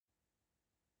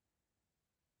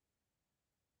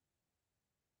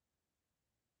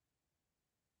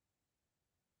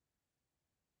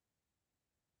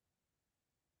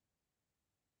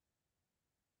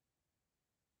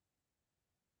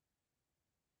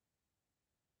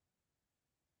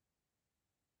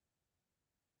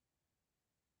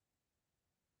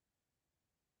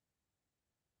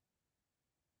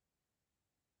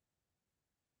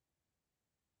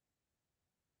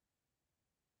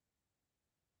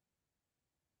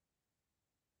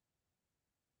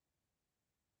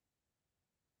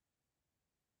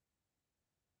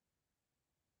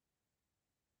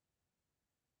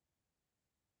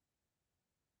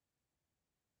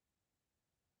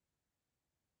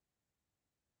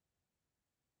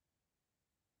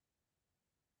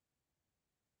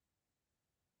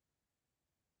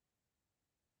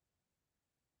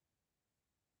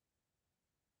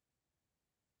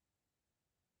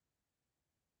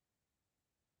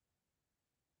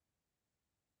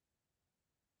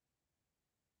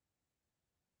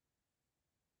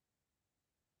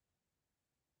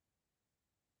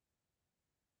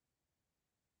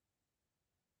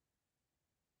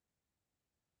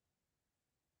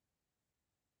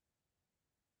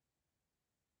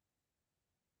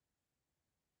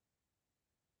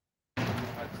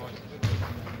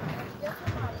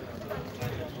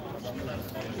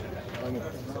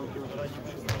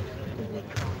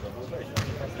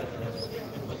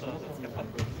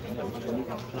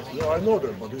Yeah, I know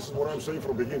that, but this is what I'm saying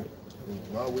from the beginning.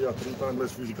 Now we are 3 times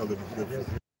less physical than before.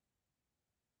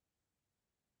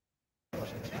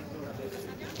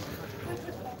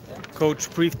 Coach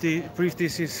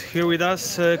Priftis is here with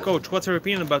us. Coach, what's your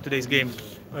opinion about today's game?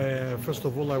 First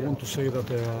of all, I want to say that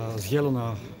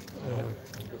Zielona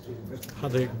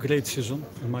had a great season,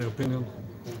 in my opinion,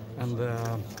 and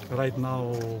right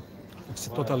now it's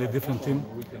a totally different team.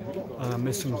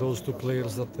 Missing those 2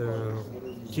 players that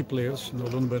key players,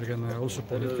 Lundberg and also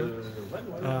Politka.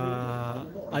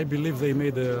 I believe they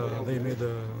made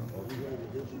a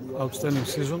outstanding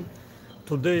season.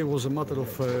 Today was a matter of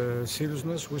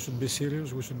seriousness. We should be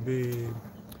serious. We should be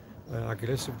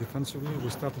aggressive defensively. We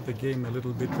started the game a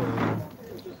little bit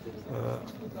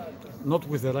not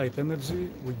with the right energy.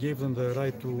 We gave them the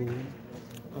right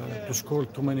to score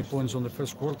too many points on the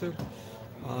first quarter.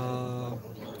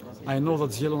 I know that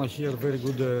Zielona here very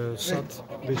good shot.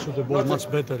 They shoot the ball much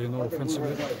better,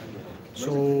 offensively.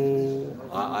 So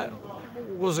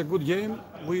it was a good game.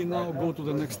 We now go to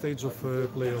the next stage of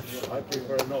playoffs.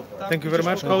 Thank you very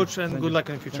much, Coach, and good luck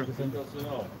in the future.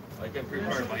 I can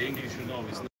prepare my English,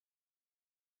 is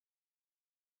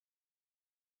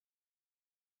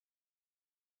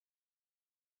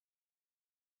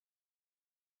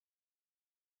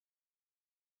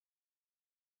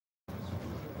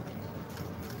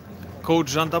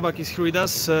Coach Jan Tabak is here with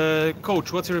us.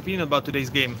 Coach, what's your opinion about today's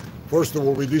game? First of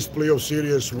all, with this playoff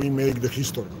series, we make the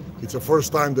history. It's the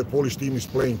first time the Polish team is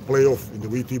playing playoff in the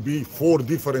VTB. 4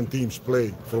 different teams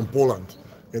play from Poland,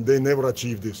 and they never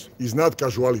achieved this. It's not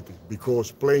casualty,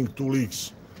 because playing 2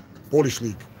 leagues, Polish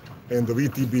league and the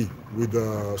VTB, with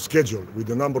the schedule, with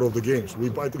the number of the games,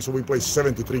 I think so we play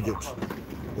 73 games.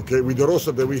 Okay, with the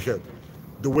roster that we had,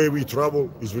 the way we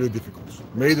travel is very difficult.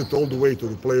 Made it all the way to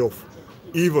the playoff.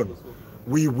 Even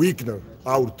we weaken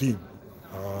our team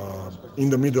in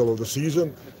the middle of the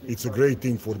season. It's a great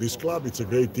thing for this club. It's a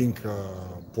great thing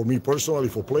for me personally,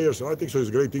 for players, and I think so it's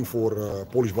a great thing for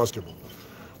Polish basketball.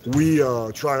 We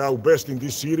try our best in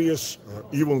this series.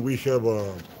 Even we have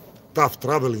tough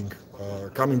traveling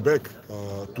coming back.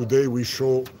 Today we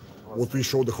show what we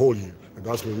showed the whole year, and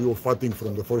that's why we were fighting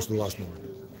from the first to last moment.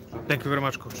 Thank you very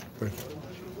much, Coach. Thank you.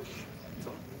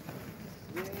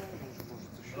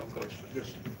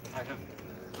 I have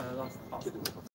last